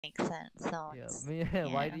makes sense. So Yeah, it's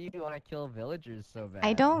why yeah. do you want to kill villagers so I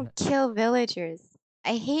bad? don't kill villagers.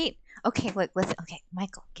 I hate. Okay, look, listen. Okay,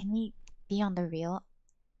 Michael, can we be on the real?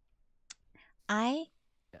 I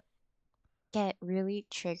Yeah. get really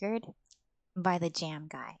triggered by the jam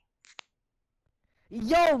guy.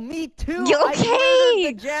 Yo, me too! You I murdered the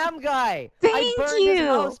okay? jam guy! I Thank burned his you.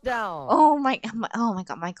 house down! Oh my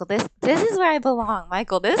God, Michael. This is where I belong,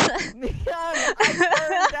 Michael. This. Miyoung, I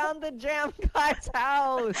burned down the jam guy's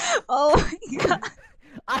house! Oh my God.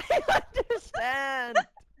 I understand!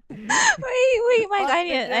 Wait, Michael. Fuck I the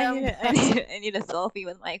need, a, I need, jam a, I guy! need, a, I need a selfie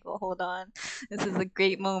with Michael. Hold on. This is a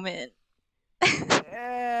great moment.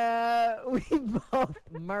 We both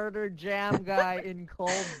murdered jam guy in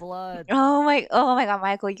cold blood. Oh my God,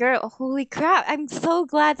 Michael. You're holy crap. I'm so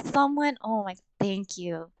glad someone. Oh my. Thank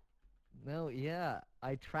you. No, yeah.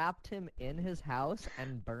 I trapped him in his house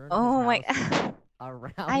and burned his Oh my. house I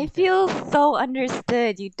around feel him. so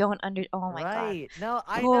understood. You don't under. Oh my God. Right. No,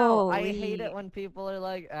 I know. I hate it Holy. when people are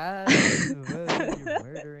like, you're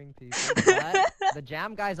murdering people. But the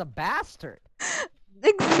jam guy's a bastard.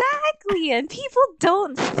 Exactly, and people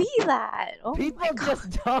don't see that. Oh my People God.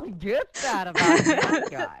 just don't get that about jam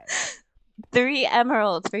guy. 3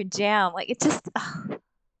 emeralds for jam. Like it just. Ugh.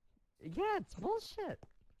 Yeah, it's bullshit.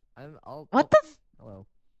 I'll, What oh, the? hello.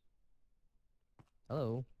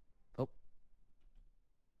 Hello. Oh,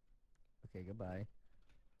 okay, goodbye.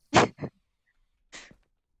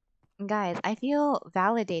 Guys, I feel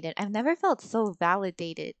validated. I've never felt so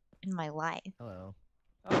validated in my life. Hello.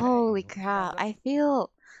 Oh, hey, Holy what you got crap. going? I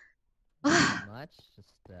feel Nothing much. Just,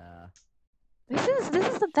 this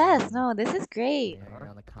is the best. chilling, No, this is great. chilling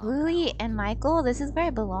around the Lily compound. and Michael, this is where I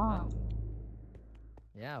Oh. belong.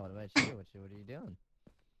 Yeah, what about you? What are you doing?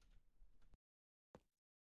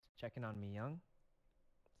 Checking on Miyoung,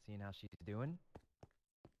 seeing how she's doing.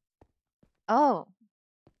 Oh,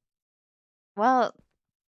 well,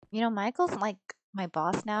 Michael's like my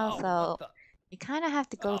boss now, Oh, what so the? you kind of have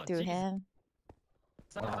to go Oh, through jeez. him.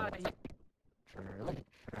 Really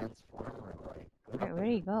transformer like. Where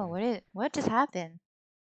do you go? What just happened?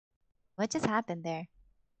 What just happened there?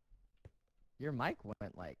 Your mic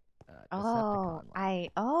went like Oh, Decepticon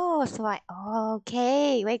like.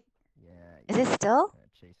 okay. Wait, Yeah, is you it still? kind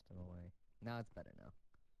of chased him away. Now it's better now.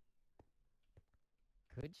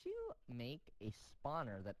 Could you make a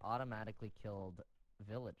spawner that automatically killed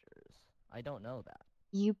villagers? I don't know that.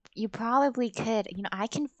 You probably could. I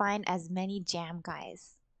can find as many jam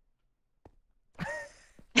guys.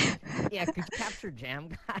 Yeah, could you capture jam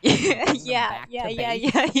guys and bring them Yeah, back yeah, to yeah,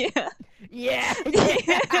 base? yeah, yeah. Yeah,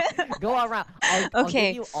 yeah. Go around. I'll give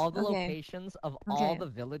Okay, you all the okay, locations of all okay, the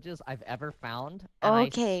villages I've ever found, and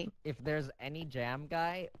okay. if there's any jam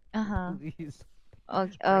guy, Uh-huh. please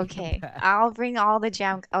Okay, bring him okay. back. I'll bring all the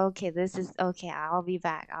jam. Okay, this is okay. I'll be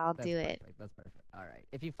back. I'll That's do it. perfect. That's perfect. All right.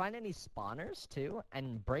 If you find any spawners too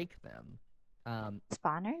and break them, um,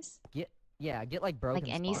 Spawners? get yeah, get like Like broken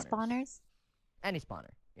any spawners. spawners? Any spawner.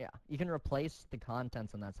 Yeah, you can replace the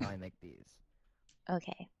contents, and that's how I make these.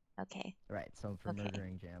 Okay, okay, Right. So for okay,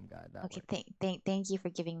 murdering jam guy, that okay. works. Thank you for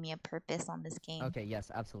giving me a purpose on this game. Okay. Yes,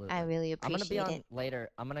 I absolutely. really I'm gonna be appreciate on it. later.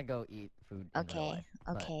 I'm gonna go eat food in real Okay, life,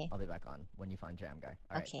 but okay, I'll be back on when you find jam guy.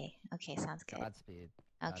 All right. okay, okay. Sounds good. Godspeed.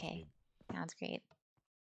 Okay, Godspeed. sounds great.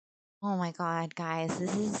 Oh my God, guys,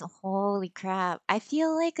 this is holy crap. I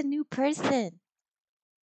feel like a new person.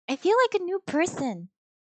 I feel like a new person.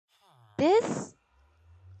 This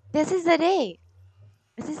this is the day.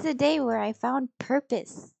 This is the day where I found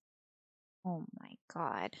purpose. Oh my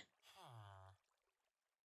God.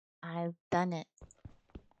 I've done it.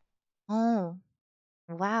 Oh,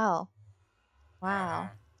 wow. Wow.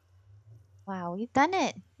 Wow, we've done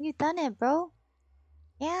it. We've done it, bro.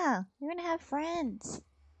 Yeah, we're gonna have friends.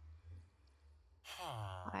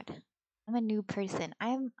 God. I'm a new person.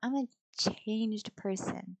 I'm a changed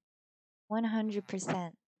person.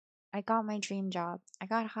 100%. I got my dream job. I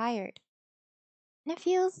got hired. And it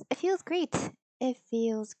feels great. It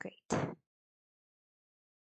feels great.